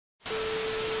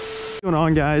What's going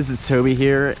on, guys? It's Toby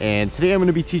here, and today I'm going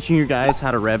to be teaching you guys how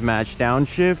to rev match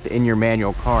downshift in your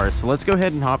manual car. So let's go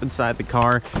ahead and hop inside the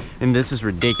car, and this is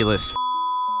ridiculous,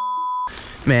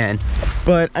 man,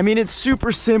 but I mean, it's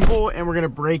super simple, and we're going to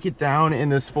break it down in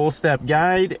this full step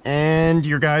guide, and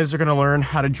you guys are going to learn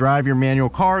how to drive your manual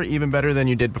car even better than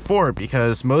you did before,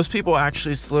 because most people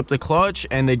actually slip the clutch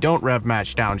and they don't rev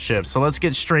match downshift. So let's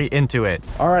get straight into it.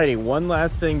 Alrighty, one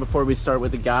last thing before we start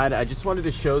with the guide. I just wanted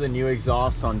to show the new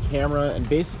exhaust on camera and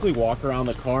basically walk around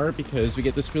the car, because we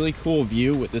get this really cool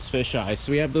view with this fisheye.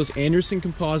 So we have those Anderson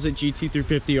Composite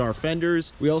GT350R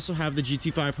fenders. We also have the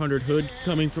GT500 hood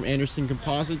coming from Anderson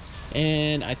Composites,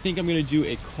 and I think I'm gonna do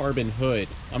a carbon hood.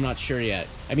 I'm not sure yet.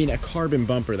 I mean, a carbon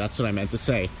bumper, that's what I meant to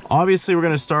say. Obviously, we're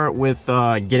gonna start with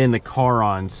getting the car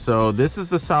on. So this is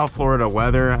the South Florida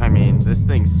weather. I mean, this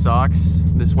thing sucks.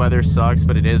 This weather sucks,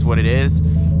 but it is what it is.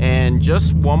 And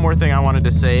just one more thing I wanted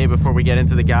to say before we get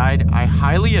into the guide. I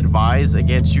highly advise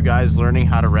against you guys learning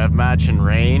how to rev match in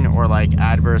rain or like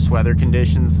adverse weather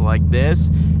conditions like this,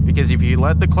 because if you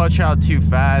let the clutch out too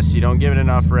fast, you don't give it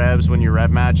enough revs when you're rev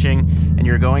matching, and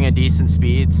you're going at decent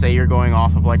speed, say you're going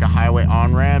off of like a highway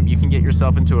on-ramp, you can get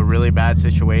yourself into a really bad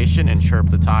situation and chirp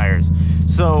the tires.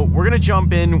 So we're gonna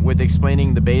jump in with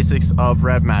explaining the basics of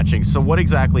rev matching. So what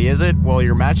exactly is it? Well,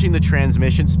 you're matching the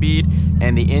transmission speed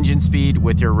and the engine speed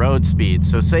with your road speed.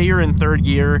 So say you're in third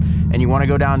gear and you wanna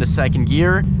go down to second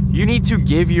gear, you need to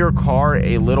give your car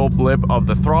a little blip of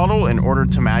the throttle in order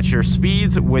to match your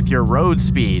speeds with your road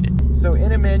speed. So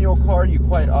in a manual car, you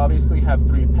quite obviously have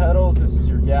three pedals. This is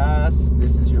your gas,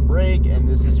 this is your brake, and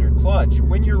this is your clutch.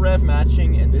 When you're rev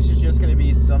matching, and this is just going to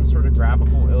be some sort of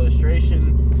graphical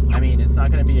illustration, I mean, it's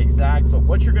not going to be exact, but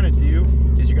what you're going to do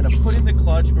is you're going to put in the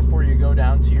clutch before you go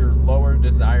down to your lower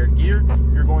desired gear.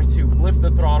 You're going to blip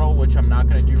the throttle, which I'm not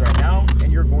going to do right now,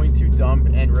 and you're going to dump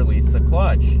and release the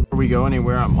clutch. Before we go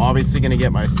anywhere, I'm obviously going to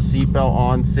get my seatbelt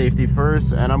on, safety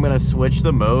first, and I'm going to switch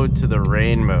the mode to the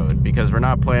rain mode, because we're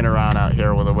not playing around out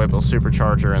here with a Whipple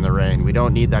supercharger in the rain. We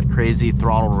don't need that crazy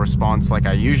throttle response like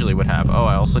I usually would have. Oh,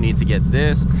 I also need to get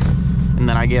this, and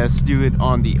then I guess do it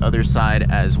on the other side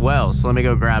as well. So let me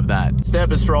go grab that.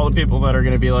 Step is for all the people that are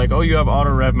going to be like, oh, you have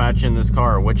auto rev match in this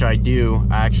car, which I do.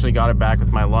 I actually got it back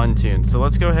with my Lund tune. So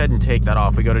let's go ahead and take that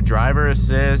off. We go to driver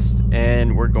assist,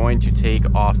 and we're going to take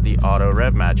off the auto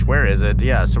rev match. Where is it?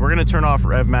 Yeah, so we're going to turn off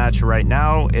rev match right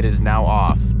now. It is now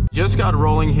off. Just got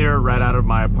rolling here right out of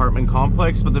my apartment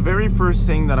complex, but the very first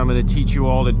thing that I'm going to teach you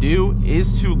all to do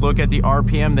is to look at the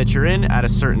RPM that you're in at a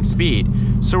certain speed.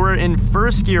 So we're in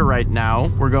first gear right now.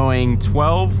 We're going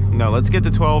let's get to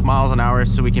 12 miles an hour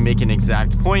so we can make an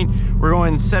exact point. We're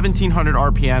going 1700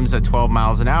 RPMs at 12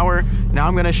 miles an hour. Now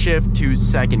I'm going to shift to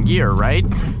second gear, right?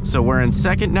 So we're in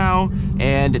second now,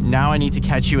 and now I need to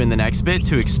catch you in the next bit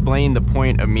to explain the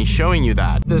point of me showing you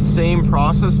that. The same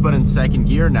process, but in second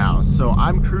gear now. So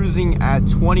I'm cruising at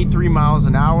 23 miles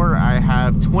an hour. I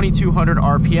have 2200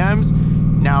 RPMs.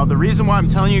 Now, the reason why I'm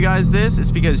telling you guys this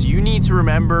is because you need to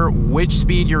remember which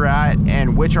speed you're at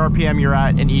and which RPM you're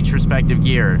at in each respective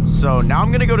gear. So now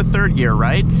I'm gonna go to third gear,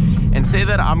 right? And say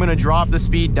that I'm gonna drop the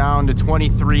speed down to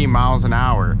 23 miles an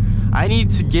hour. I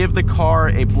need to give the car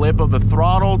a blip of the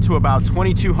throttle to about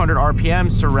 2200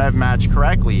 RPMs to rev match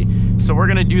correctly. So we're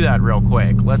gonna do that real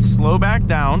quick. Let's slow back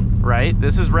down, right?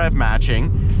 This is rev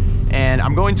matching. And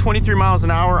I'm going 23 miles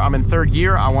an hour. I'm in third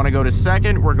gear. I want to go to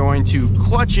second. We're going to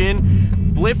clutch in,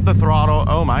 blip the throttle.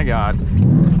 Oh my God.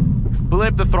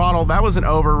 Blip the throttle. That was an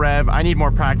over rev. I need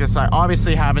more practice. I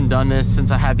obviously haven't done this since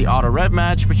I had the auto rev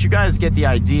match, but you guys get the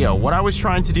idea. What I was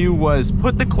trying to do was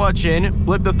put the clutch in,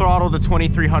 blip the throttle to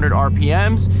 2300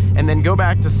 RPMs, and then go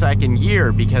back to second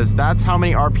gear, because that's how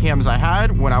many RPMs I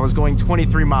had when I was going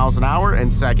 23 miles an hour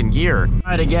in second gear.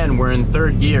 All right, again, we're in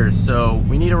third gear, so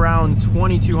we need around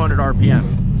 2200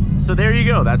 RPMs. So there you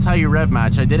go. That's how you rev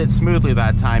match. I did it smoothly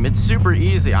that time. It's super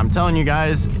easy. I'm telling you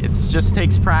guys, it just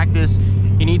takes practice.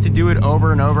 You need to do it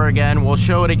over and over again. We'll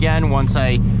show it again once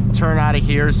I turn out of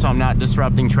here so I'm not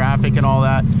disrupting traffic and all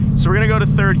that. So we're gonna go to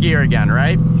third gear again,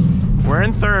 right? We're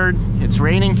in third. It's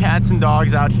raining cats and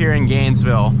dogs out here in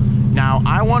Gainesville. Now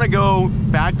I wanna go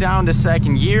back down to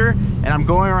second gear, and I'm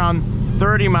going around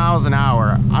 30 miles an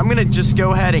hour. I'm gonna just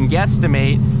go ahead and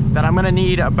guesstimate that I'm gonna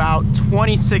need about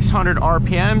 2600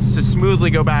 RPMs to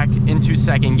smoothly go back into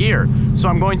second gear. So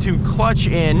I'm going to clutch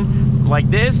in like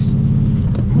this,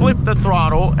 flip the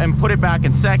throttle and put it back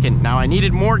in second. Now I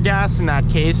needed more gas in that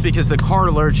case because the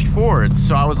car lurched forward,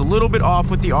 so I was a little bit off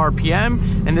with the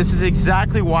RPM, and this is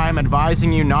exactly why I'm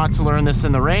advising you not to learn this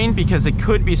in the rain, because it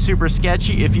could be super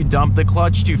sketchy if you dump the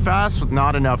clutch too fast with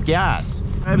not enough gas.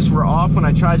 Revs were off when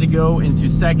I tried to go into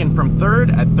second from third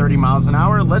at 30 miles an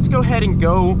hour. Let's go ahead and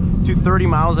go to 30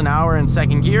 miles an hour in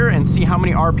second gear and see how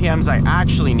many RPMs I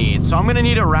actually need. So I'm gonna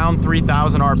need around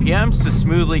 3,000 RPMs to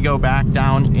smoothly go back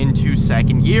down into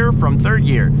second gear from third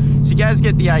gear. So you guys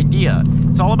get the idea.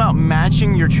 It's all about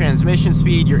matching your transmission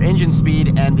speed, your engine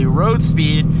speed, and the road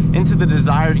speed into the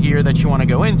desired gear that you wanna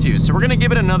go into. So we're gonna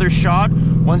give it another shot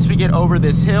once we get over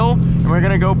this hill, and we're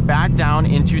gonna go back down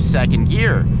into second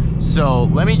gear. So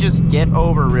let me just get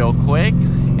over real quick,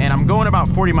 and I'm going about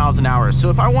 40 miles an hour. So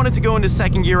if I wanted to go into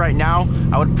second gear right now,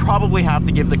 I would probably have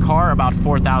to give the car about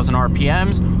 4,000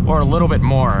 RPMs or a little bit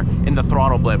more in the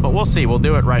throttle blip, but we'll see, we'll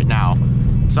do it right now.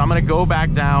 So I'm gonna go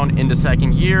back down into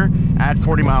second gear at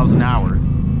 40 miles an hour.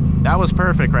 That was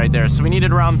perfect right there. So we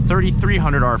needed around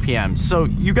 3,300 RPMs. So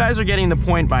you guys are getting the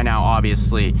point by now,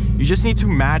 obviously. You just need to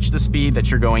match the speed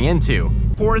that you're going into.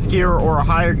 Fourth gear or a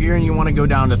higher gear and you want to go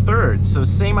down to third. So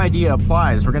same idea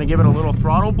applies. We're going to give it a little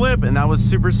throttle blip, and that was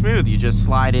super smooth. You just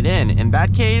slide it in. In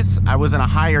that case, I was in a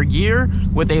higher gear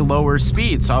with a lower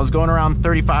speed. So I was going around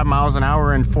 35 miles an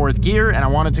hour in fourth gear, and I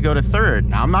wanted to go to third.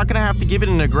 Now I'm not going to have to give it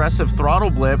an aggressive throttle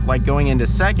blip like going into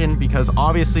second, because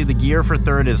obviously the gear for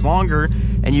third is longer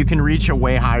and you can reach a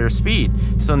way higher speed.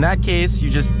 So in that case,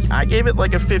 I gave it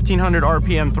like a 1,500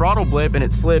 RPM throttle blip and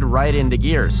it slid right into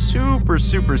gear. Super,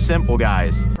 super simple,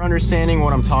 guys. For understanding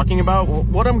what I'm talking about,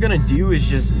 what I'm gonna do is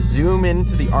just zoom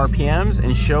into the RPMs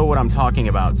and show what I'm talking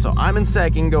about. So I'm in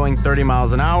second going 30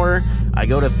 miles an hour. I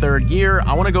go to third gear.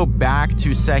 I wanna go back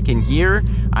to second gear.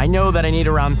 I know that I need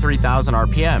around 3,000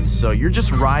 RPMs. So you're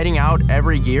just riding out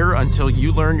every gear until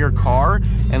you learn your car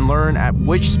and learn at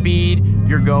which speed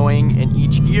you're going in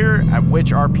each gear, at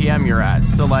which RPM you're at.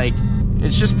 So like,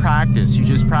 it's just practice. You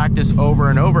just practice over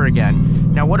and over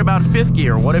again. Now, what about fifth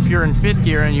gear? What if you're in fifth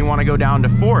gear and you want to go down to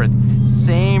fourth?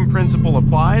 Same principle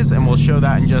applies, and we'll show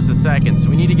that in just a second. So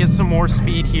we need to get some more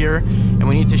speed here, and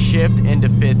we need to shift into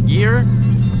fifth gear.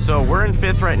 So we're in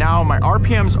fifth right now. My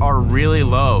RPMs are really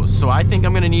low, so I think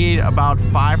I'm gonna need about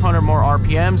 500 more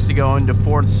RPMs to go into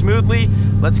fourth smoothly.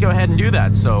 Let's go ahead and do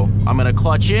that. So I'm gonna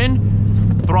clutch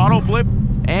in, throttle blip,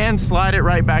 and slide it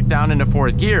right back down into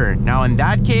fourth gear. Now in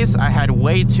that case, I had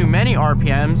way too many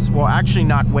RPMs. Well, actually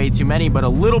not way too many, but a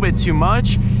little bit too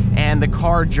much, and the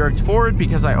car jerked forward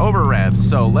because I over revved.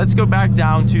 So let's go back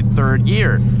down to third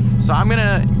gear. So I'm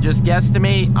gonna just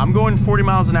guesstimate, I'm going 40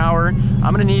 miles an hour.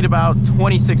 I'm gonna need about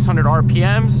 2,600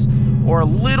 RPMs or a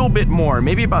little bit more,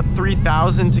 maybe about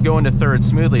 3,000 to go into third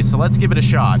smoothly. So let's give it a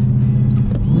shot.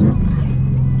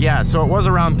 Yeah, so it was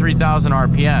around 3,000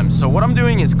 RPM. So what I'm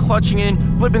doing is clutching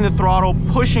in, flipping the throttle,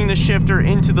 pushing the shifter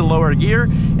into the lower gear,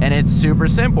 and it's super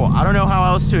simple. I don't know how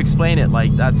else to explain it,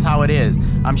 like that's how it is.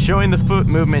 I'm showing the foot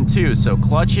movement too. So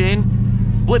clutch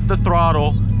in, flip the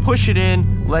throttle, push it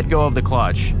in, let go of the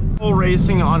clutch.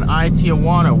 Racing on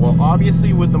I-Tijuana. Well,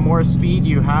 obviously with the more speed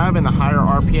you have and the higher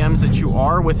RPMs that you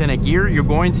are within a gear, you're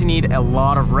going to need a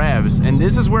lot of revs, and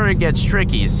this is where it gets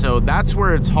tricky. So that's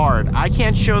where it's hard. I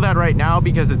can't show that right now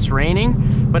because it's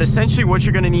raining, but essentially what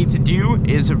you're going to need to do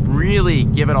is really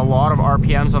give it a lot of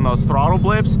RPMs on those throttle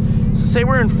blips. So say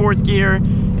we're in fourth gear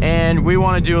and we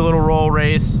want to do a little roll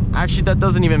race. Actually, that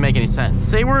doesn't even make any sense.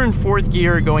 Say we're in fourth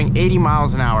gear going 80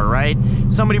 miles an hour, right?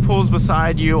 Somebody pulls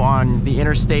beside you on the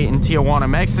interstate in Tijuana,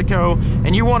 Mexico,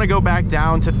 and you want to go back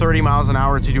down to 30 miles an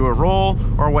hour to do a roll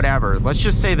or whatever. Let's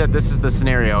just say that this is the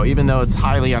scenario, even though it's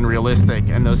highly unrealistic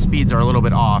and those speeds are a little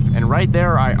bit off. And right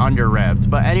there, I under revved.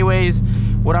 But anyways,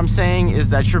 what I'm saying is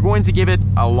that you're going to give it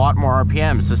a lot more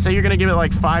RPM. So say you're going to give it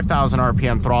like 5,000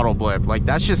 RPM throttle blip. Like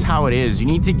that's just how it is. You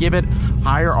need to give it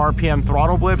higher RPM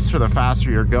throttle blips for the faster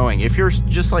you're going. If you're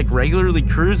just like regularly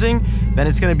cruising, then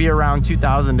it's going to be around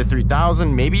 2,000 to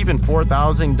 3,000, maybe even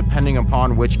 4,000, depending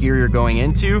upon which gear you're going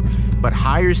into. But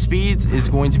higher speeds is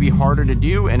going to be harder to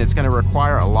do, and it's going to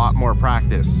require a lot more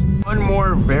practice. One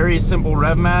more very simple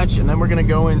rev match, and then we're going to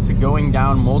go into going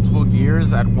down multiple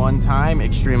gears at one time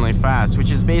extremely fast,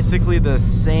 which is basically the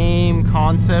same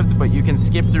concept, but you can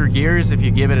skip through gears if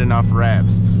you give it enough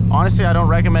revs. Honestly, I don't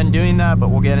recommend doing that, but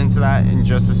we'll get into that in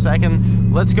just a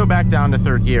second. Let's go back down to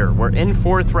third gear. We're in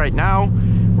fourth right now.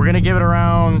 We're gonna give it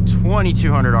around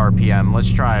 2,200 RPM.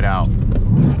 Let's try it out.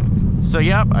 So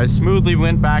yep, I smoothly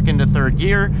went back into third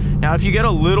gear. Now if you get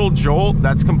a little jolt,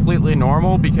 that's completely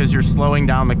normal because you're slowing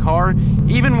down the car.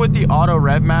 Even with the auto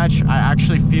rev match, I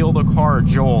actually feel the car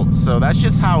jolt. So that's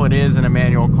just how it is in a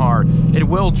manual car. It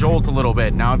will jolt a little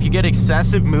bit. Now if you get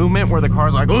excessive movement where the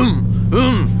car's like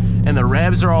and the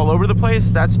revs are all over the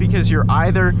place, that's because you're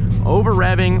either over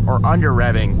revving or under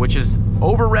revving, which is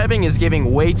over revving is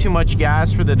giving way too much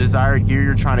gas for the desired gear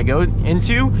you're trying to go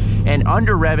into, and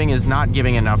under revving is not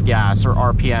giving enough gas or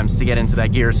RPMs to get into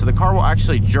that gear. So the car will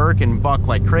actually jerk and buck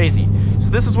like crazy. So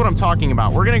this is what I'm talking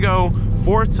about. We're gonna go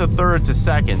fourth to third to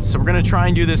second. So we're gonna try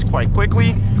and do this quite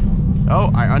quickly.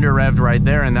 Oh, I under revved right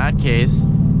there in that case.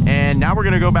 And now we're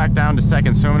gonna go back down to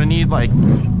second. So I'm gonna need like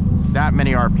that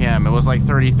many RPM. It was like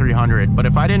 3,300. But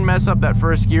if I didn't mess up that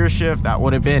first gear shift, that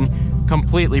would have been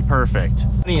completely perfect.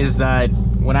 Funny is that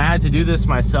when I had to do this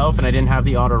myself and I didn't have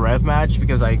the auto rev match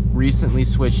because I recently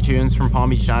switched tunes from Palm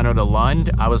Beach Dyno to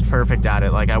Lund, I was perfect at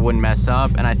it. Like I wouldn't mess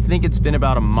up. And I think it's been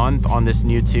about a month on this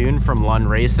new tune from Lund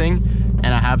Racing,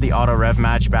 and I have the auto rev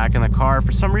match back in the car.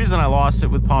 For some reason I lost it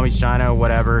with Palm Beach Dyno,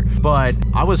 whatever, but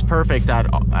I was perfect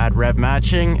at rev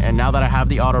matching, and now that I have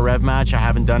the auto rev match, I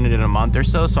haven't done it in a month or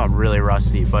so, so I'm really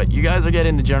rusty. But you guys are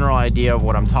getting the general idea of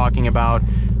what I'm talking about.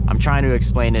 I'm trying to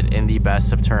explain it in the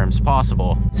best of terms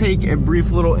possible. Take a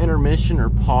brief little intermission or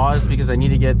pause because I need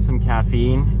to get some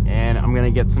caffeine, and I'm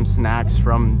gonna get some snacks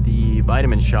from the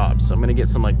vitamin shop. So I'm gonna get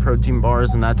some like protein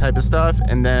bars and that type of stuff,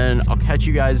 and then I'll catch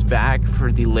you guys back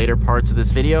for the later parts of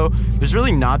this video. There's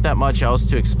really not that much else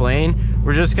to explain.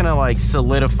 We're just gonna like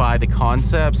solidify the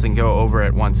concepts and go over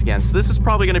it once again. So this is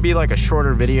probably gonna be like a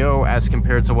shorter video as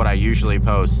compared to what I usually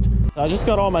post. I just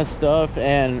got all my stuff,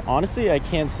 and honestly I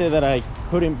can't say that I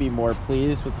couldn't be more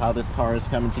pleased with how this car is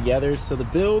coming together. So the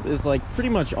build is like pretty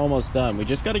much almost done. We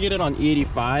just got to get it on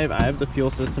E85. I have the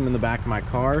fuel system in the back of my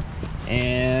car,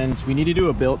 and we need to do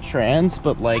a built trans,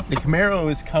 but like the Camaro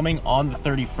is coming on the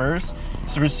 31st,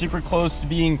 so we're super close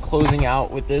to closing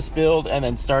out with this build and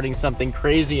then starting something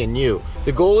crazy and new.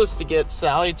 The goal is to get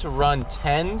Sally to run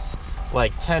 10s,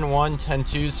 like 10-1,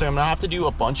 10-2, so I'm gonna have to do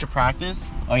a bunch of practice.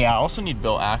 Oh yeah, I also need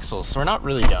built axles, so we're not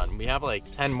really done. We have like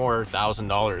 $10,000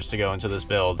 more to go into this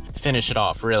build to finish it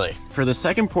off, really. For the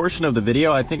second portion of the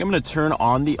video, I think I'm gonna turn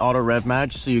on the auto rev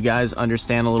match so you guys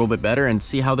understand a little bit better and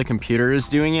see how the computer is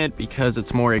doing it, because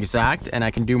it's more exact and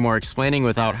I can do more explaining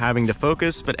without having to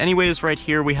focus. But anyways, right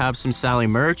here we have some Sally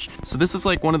merch. So this is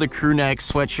like one of the crew neck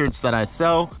sweatshirts that I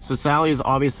sell. So Sally is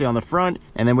obviously on the front,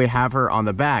 and then we have her on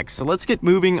the back. So let's get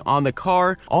moving on the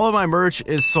car. All of my merch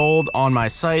is sold on my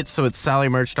site, so it's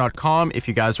sallymerch.com if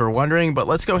you guys were wondering. But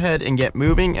let's go ahead and get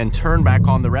moving and turn back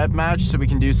on the rev match so we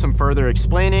can do some further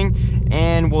explaining,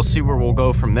 and we'll see where we'll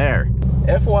go from there.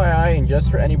 FYI, and just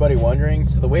for anybody wondering,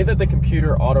 so the way that the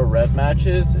computer auto rev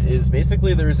matches is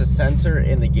basically there's a sensor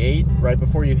in the gate right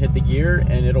before you hit the gear,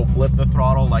 and it'll flip the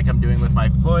throttle like I'm doing with my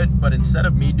foot. But instead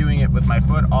of me doing it with my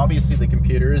foot, obviously the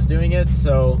computer is doing it.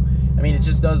 So I mean, it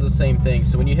just does the same thing.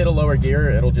 So when you hit a lower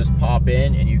gear, it'll just pop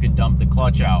in and you can dump the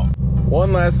clutch out.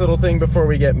 One last little thing before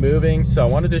we get moving. So I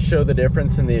wanted to show the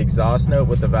difference in the exhaust note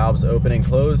with the valves open and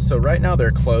closed. So right now they're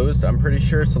closed, I'm pretty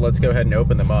sure. So let's go ahead and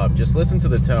open them up. Just listen to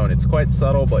the tone. It's quite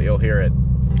subtle, but you'll hear it.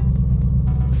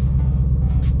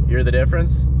 Hear the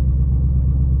difference?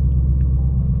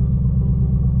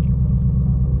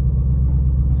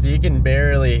 So you can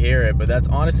barely hear it, but that's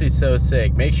honestly so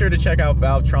sick. Make sure to check out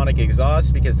Valvetronic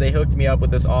Exhaust because they hooked me up with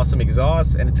this awesome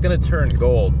exhaust, and it's gonna turn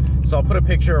gold. So I'll put a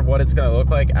picture of what it's gonna look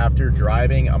like after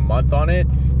driving a month on it.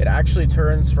 It actually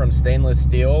turns from stainless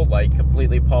steel, like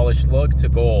completely polished look, to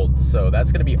gold. So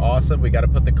that's gonna be awesome. We gotta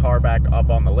put the car back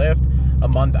up on the lift a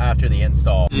month after the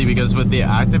install. Because with the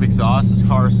active exhaust, this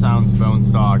car sounds bone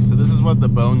stock. So this is what the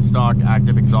bone stock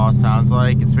active exhaust sounds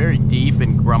like. It's very deep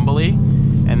and grumbly.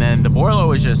 And then the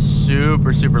Borlo is just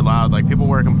super, super loud. Like people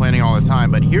were complaining all the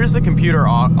time. But here's the computer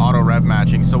auto rev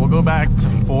matching. So we'll go back to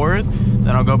fourth,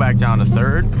 then I'll go back down to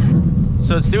third.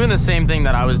 So it's doing the same thing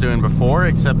that I was doing before,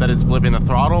 except that it's flipping the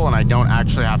throttle and I don't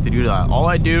actually have to do that. All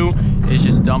I do is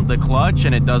just dump the clutch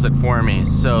and it does it for me.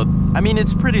 So, I mean,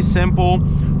 it's pretty simple.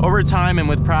 Over time and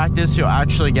with practice, you'll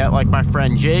actually get like my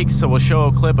friend Jake. So we'll show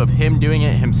a clip of him doing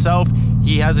it himself.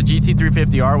 He has a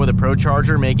GT350R with a Pro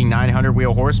Charger making 900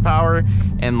 wheel horsepower.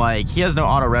 And like, he has no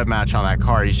auto rev match on that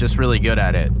car. He's just really good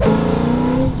at it.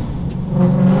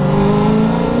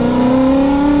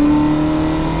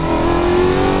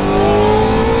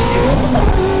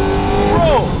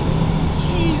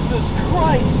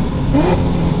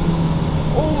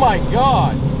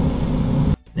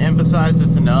 emphasize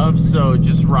this enough. So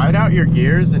just ride out your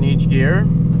gears in each gear.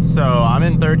 So I'm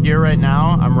in 3rd gear right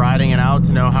now. I'm riding it out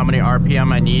to know how many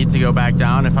RPM I need to go back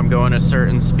down if I'm going a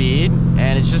certain speed.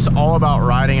 And it's just all about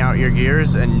riding out your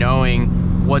gears and knowing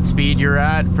what speed you're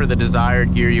at for the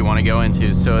desired gear you want to go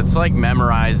into. So it's like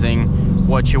memorizing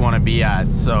what you want to be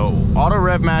at. So auto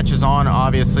rev match is on,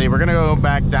 obviously. We're gonna go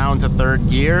back down to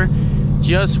 3rd gear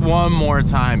just one more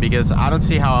time because I don't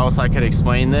see how else I could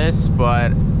explain this,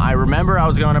 but I remember I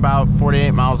was going about 48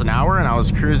 miles an hour and I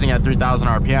was cruising at 3,000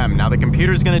 RPM. Now the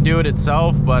computer's gonna do it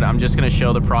itself, but I'm just gonna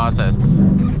show the process.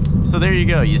 So there you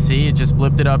go, you see, it just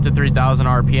blipped it up to 3,000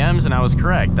 RPMs and I was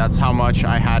correct. That's how much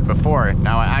I had before.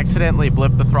 Now I accidentally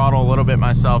blipped the throttle a little bit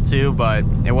myself too, but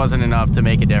it wasn't enough to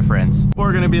make a difference.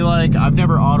 We're gonna be like, I've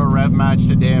never auto rev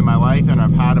matched a day in my life and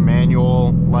I've had a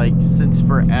manual like since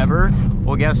forever.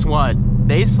 Well, guess what?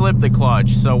 They slipped the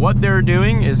clutch. So what they're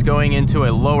doing is going into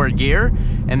a lower gear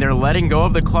and they're letting go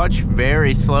of the clutch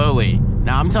very slowly.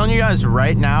 Now I'm telling you guys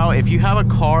right now, if you have a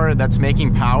car that's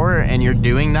making power and you're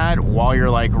doing that while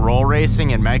you're like roll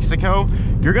racing in Mexico,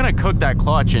 you're gonna cook that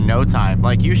clutch in no time.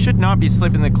 Like, you should not be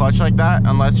slipping the clutch like that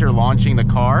unless you're launching the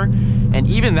car. And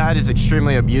even that is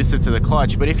extremely abusive to the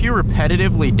clutch. But if you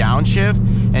repetitively downshift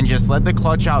and just let the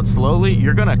clutch out slowly,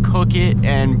 you're gonna cook it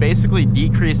and basically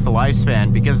decrease the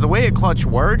lifespan, because the way a clutch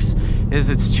works is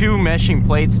it's 2 meshing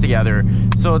plates together.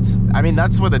 So it's, I mean,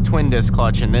 that's with a twin disc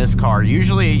clutch in this car.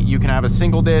 Usually you can have a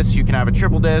single disc, you can have a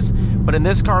triple disc, but in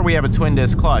this car we have a twin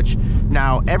disc clutch.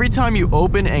 Now, every time you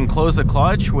open and close the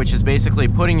clutch, which is basically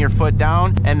putting your foot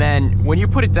down, and then when you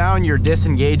put it down, you're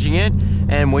disengaging it,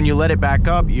 and when you let it back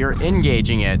up, you're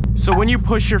engaging it. So when you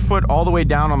push your foot all the way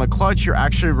down on the clutch, you're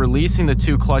actually releasing the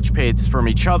 2 clutch plates from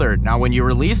each other. Now, when you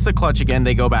release the clutch again,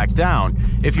 they go back down.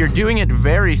 If you're doing it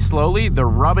very slowly, they're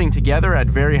rubbing together at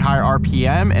very high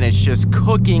RPM, and it's just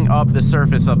cooking up the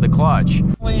surface of the clutch.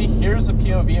 Here's a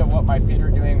POV of what my feet are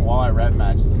doing while I rev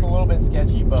match. This is a little bit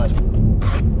sketchy, but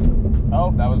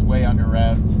oh, that was way under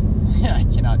revved. I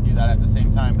cannot do that at the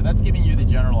same time, but that's giving you the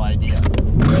general idea.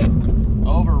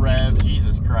 Over rev,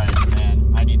 Jesus Christ,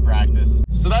 man, I need practice.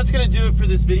 So that's gonna do it for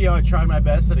this video. I tried my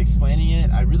best at explaining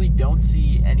it. I really don't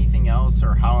see anything else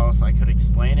or how else I could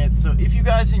explain it. So if you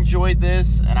guys enjoyed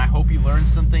this, and I hope you learned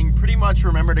something, pretty much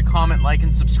remember to comment, like,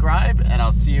 and subscribe, and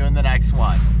I'll see you in the next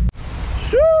one.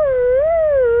 Sure.